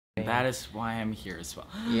That is why I'm here as well.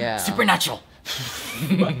 Yeah. Supernatural!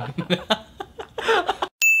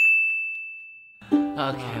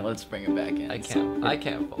 Okay, let's bring it back in. I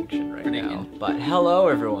can't function right now. But hello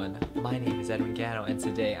everyone, my name is EdwinGano, and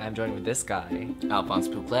today I'm joined with this guy, Alphonse.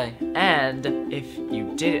 and if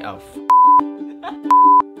you did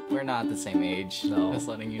We're not the same age. No. Just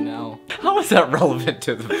letting you know. how is that relevant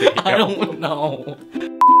to the video? I don't know.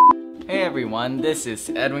 Hey everyone, this is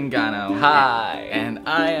EdwinGano. Hi. And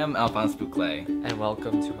I am Alphonse. And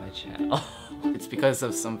welcome to my channel. It's because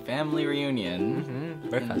of some family reunion.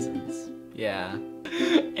 We're cousins. Yeah.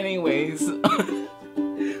 Anyways,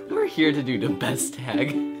 we're here to do the best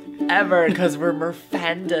tag Ever, because we're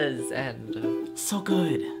Merfandas and... so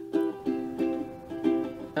good.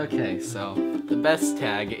 Okay, so the best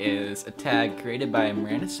tag is a tag created by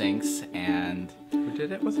Miranda Sinks and... Who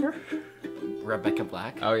did it with her? Rebecca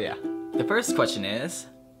Black. Oh yeah. The first question is,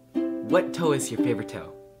 what toe is your favorite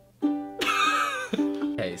toe?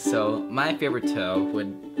 Okay, so my favorite toe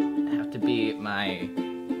would have to be my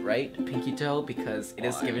right pinky toe because it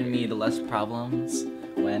has given me the less problems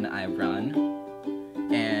when I run,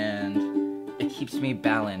 and it keeps me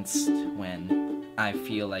balanced when I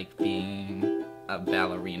feel like being a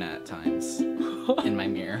ballerina at times in my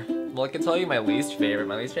mirror. Well, I can tell you my least favorite.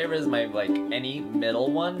 My least favorite is my, any middle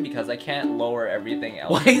one because I can't lower everything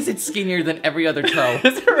else. Why is it skinnier than every other toe?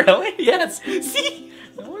 Is it really? Yes! See?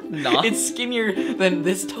 No, it's not. It's skinnier than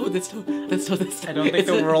this toe, this toe, this toe, this toe. I don't think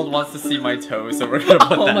the world wants to see my toes, so we're gonna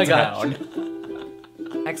put Oh that my down.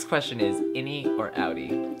 Next question is, innie or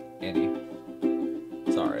outie?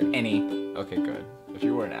 Innie. Sorry. Any. Okay, good. If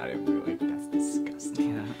you were an outie, I'd be like, that's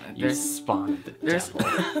disgusting. Yeah, You spawned the devil.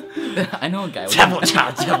 I know a guy with Devil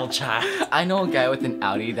child, devil child. I know a guy with an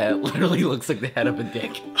Audi that literally looks like the head of a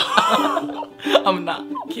dick. I'm not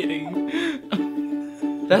kidding.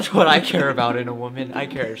 That's what I care about in a woman. I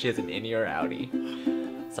care if she has an innie or outie.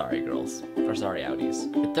 Sorry, girls. Or sorry, outies.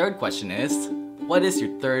 The third question is, what is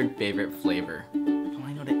your third favorite flavor? Oh,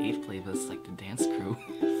 I know the 8th flavor is like the dance crew.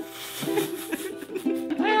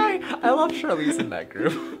 I love Charlize in that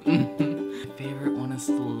group. My favorite one is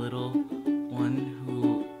the little one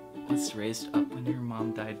who was raised up when her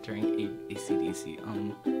mom died during AC/DC.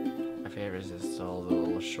 My favorite is just all the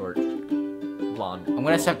little short, blonde. I'm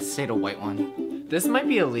gonna have to say the white one. This might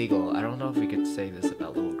be illegal. I don't know if we could say this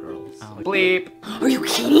about little girls. Oh, bleep! Are you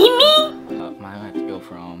kidding me? Mine would have to go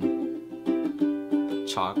from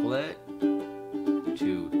chocolate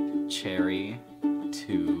to cherry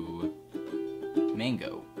to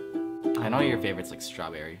mango. I know your favorite's like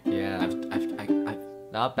strawberry. Yeah. I've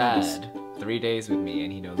Not bad. 3 days with me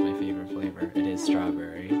and he knows my favorite flavor. It is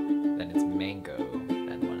strawberry, then it's mango,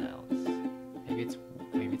 and what else? Maybe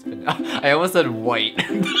it's vanilla. I almost said white.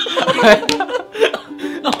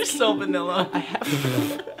 I'm so vanilla. I have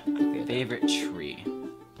Favorite tree.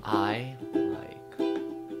 I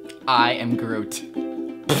am Groot.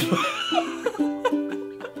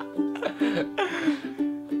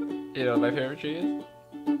 You know what my favorite tree is?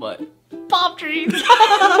 What? Palm trees!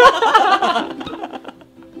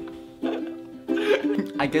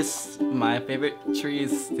 I guess my favorite tree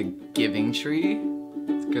is the giving tree.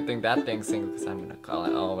 It's a good thing that thing sings because I'm gonna call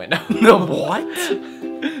it. Oh wait, no. No, what?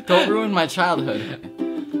 Don't ruin my childhood.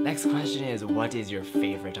 Next question is, what is your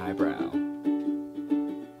favorite eyebrow?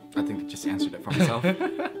 I think I just answered it for myself.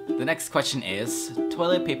 The next question is,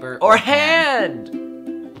 toilet paper Or hand!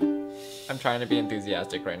 I'm trying to be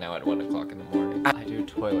enthusiastic right now at 1 o'clock in the morning. I do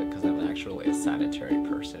toilet because I'm actually a sanitary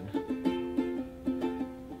person.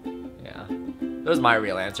 Yeah. That was my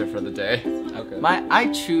real answer for the day. Okay. I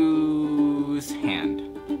choose hand.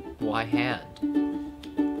 Why hand?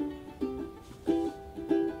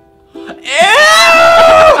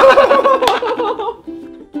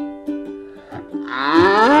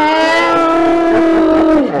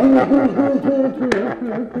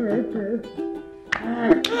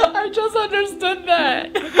 I just understood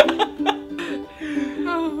that.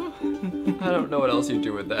 I don't know what else you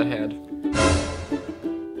do with that hand.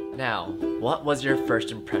 Now, what was your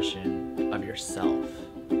first impression of yourself?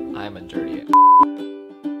 I'm a dirty.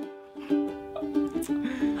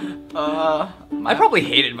 I probably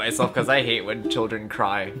hated myself because I hate when children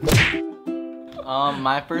cry.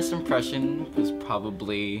 My first impression was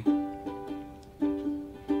probably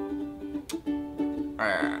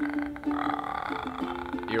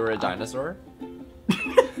You were a dinosaur?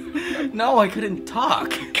 no, I couldn't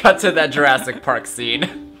talk. Cut to that Jurassic Park scene.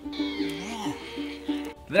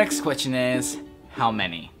 The next question is, how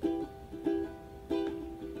many?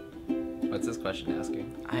 What's this question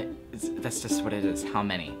asking? That's just what it is. How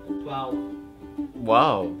many? 12.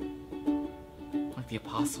 Whoa. Like the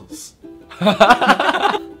apostles.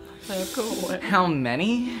 How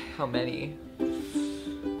many? How many? I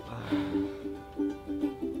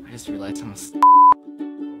just realized I'm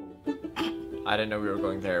I didn't know we were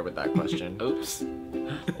going there with that question. Oops.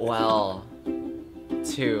 Well,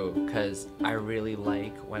 2, because I really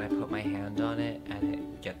like when I put my hand on it and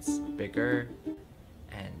it gets bigger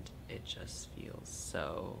and it just feels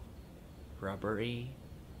so rubbery,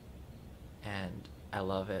 and I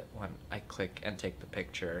love it when I click and take the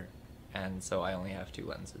picture, and so I only have 2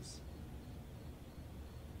 lenses.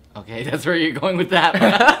 Okay, that's where you're going with that.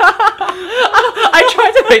 I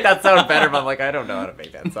tried to make that sound better, but I'm like, I don't know how to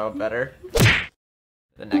make that sound better.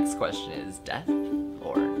 The next question is death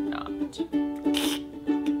or not? Does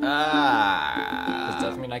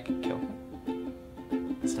death mean I can kill him?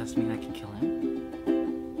 Does that mean I can kill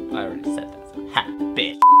him? I already said that. Ha,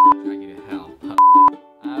 bitch. Drag you to hell.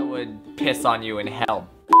 I would piss on you in hell.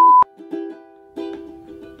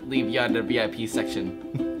 Leave you out of the VIP section.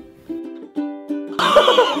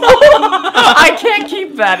 I can't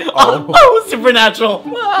keep that. Oh, supernatural.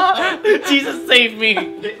 Jesus save me.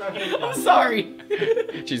 I'm sorry.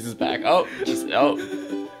 Jesus back. Oh,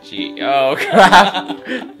 oh crap.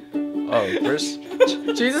 Oh, first.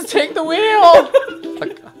 Jesus, take the wheel.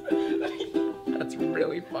 That's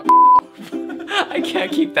really fucked. I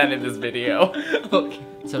can't keep that in this video. Okay.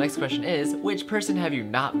 So next question is, which person have you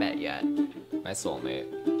not met yet? My soulmate.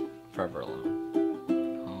 Forever alone.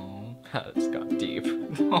 That just got deep.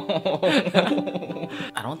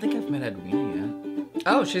 I don't think I've met Edwina yet.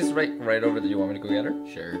 Oh, she's right over there. You want me to go get her?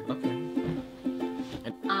 Sure. Okay.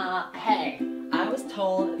 Hey, I was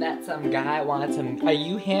told that some guy wanted some. Are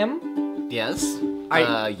you him? Yes.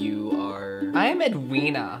 You are. I am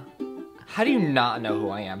Edwina. How do you not know who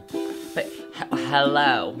I am? But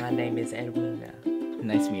hello, my name is Edwina.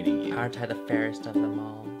 Nice meeting you. Aren't I the fairest of them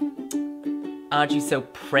all? Aren't you so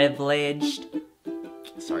privileged?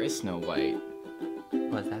 Sorry, Snow White.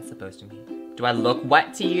 What's that supposed to mean? Do I look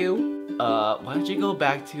white to you? Why don't you go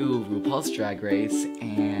back to RuPaul's Drag Race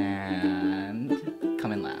and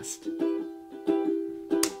come in last?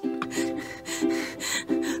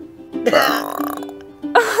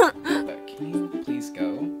 Can you please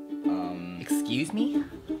go? Excuse me?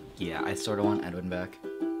 Yeah, I sort of want Edwin back.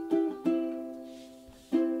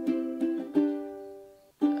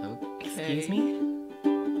 Okay. Excuse me?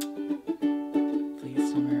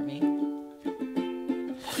 Please don't hurt me.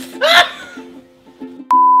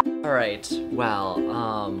 Alright, well,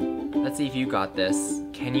 let's see if you got this.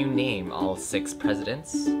 Can you name all 6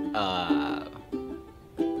 presidents?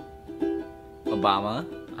 Obama.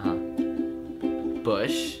 Uh-huh.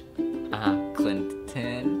 Bush. Uh-huh.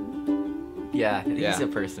 Clinton. Yeah, he's Yeah. a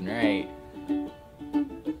person, right?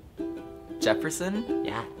 Jefferson.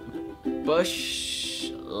 Yeah.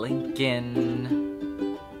 Bush.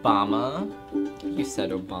 Lincoln. Obama. You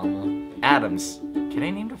said Obama. Adams. Can I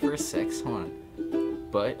name the first 6? Hold on.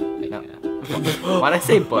 But no. Yeah. Why'd I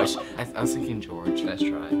say Bush? I was thinking George. Let's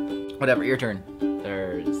try. Whatever, your turn.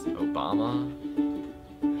 There's Obama,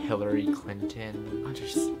 Hillary Clinton,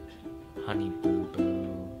 Honey Boo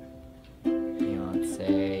Boo,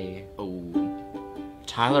 Beyonce,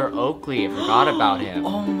 Tyler Oakley, I forgot about him.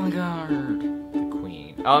 Oh my god. The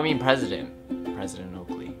Queen. Oh, I mean President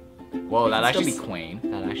Oakley. Whoa, that Still actually be Queen.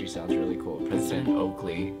 That actually sounds really cool. President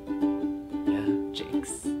Oakley. Yeah,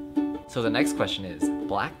 Jakes. So the next question is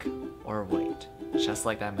black or white? Just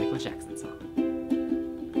like that Michael Jackson song.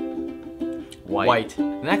 White.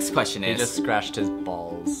 The next question He is. just scratched his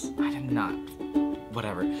balls. I did not.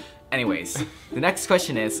 Whatever. Anyways, the next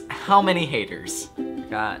question is how many haters?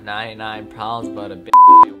 Got 99 problems, but a bitch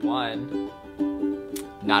ain't one.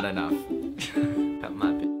 Not enough. Got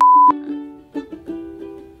my bitch.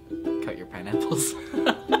 Cut your pineapples.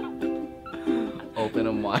 Open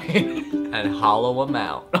them wide. And hollow them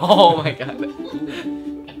out. Oh my god.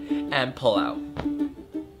 And pull out.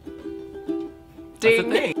 That's the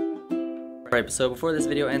thing. Alright, so before this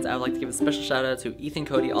video ends, I would like to give a special shout out to Ethan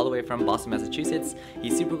Cody all the way from Boston, Massachusetts.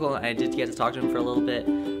 He's super cool and I did get to talk to him for a little bit.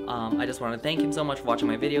 I just want to thank him so much for watching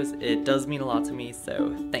my videos. It does mean a lot to me,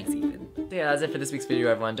 so thanks Ethan. So yeah, that's it for this week's video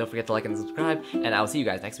everyone. Don't forget to like and subscribe, and I'll see you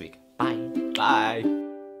guys next week. Bye. Bye.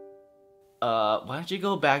 Why don't you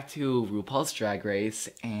go back to RuPaul's Drag Race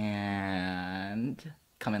and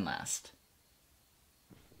come in last?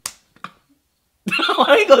 Why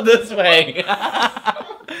don't you go this way?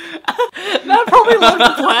 That probably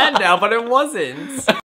looked planned now, but it wasn't.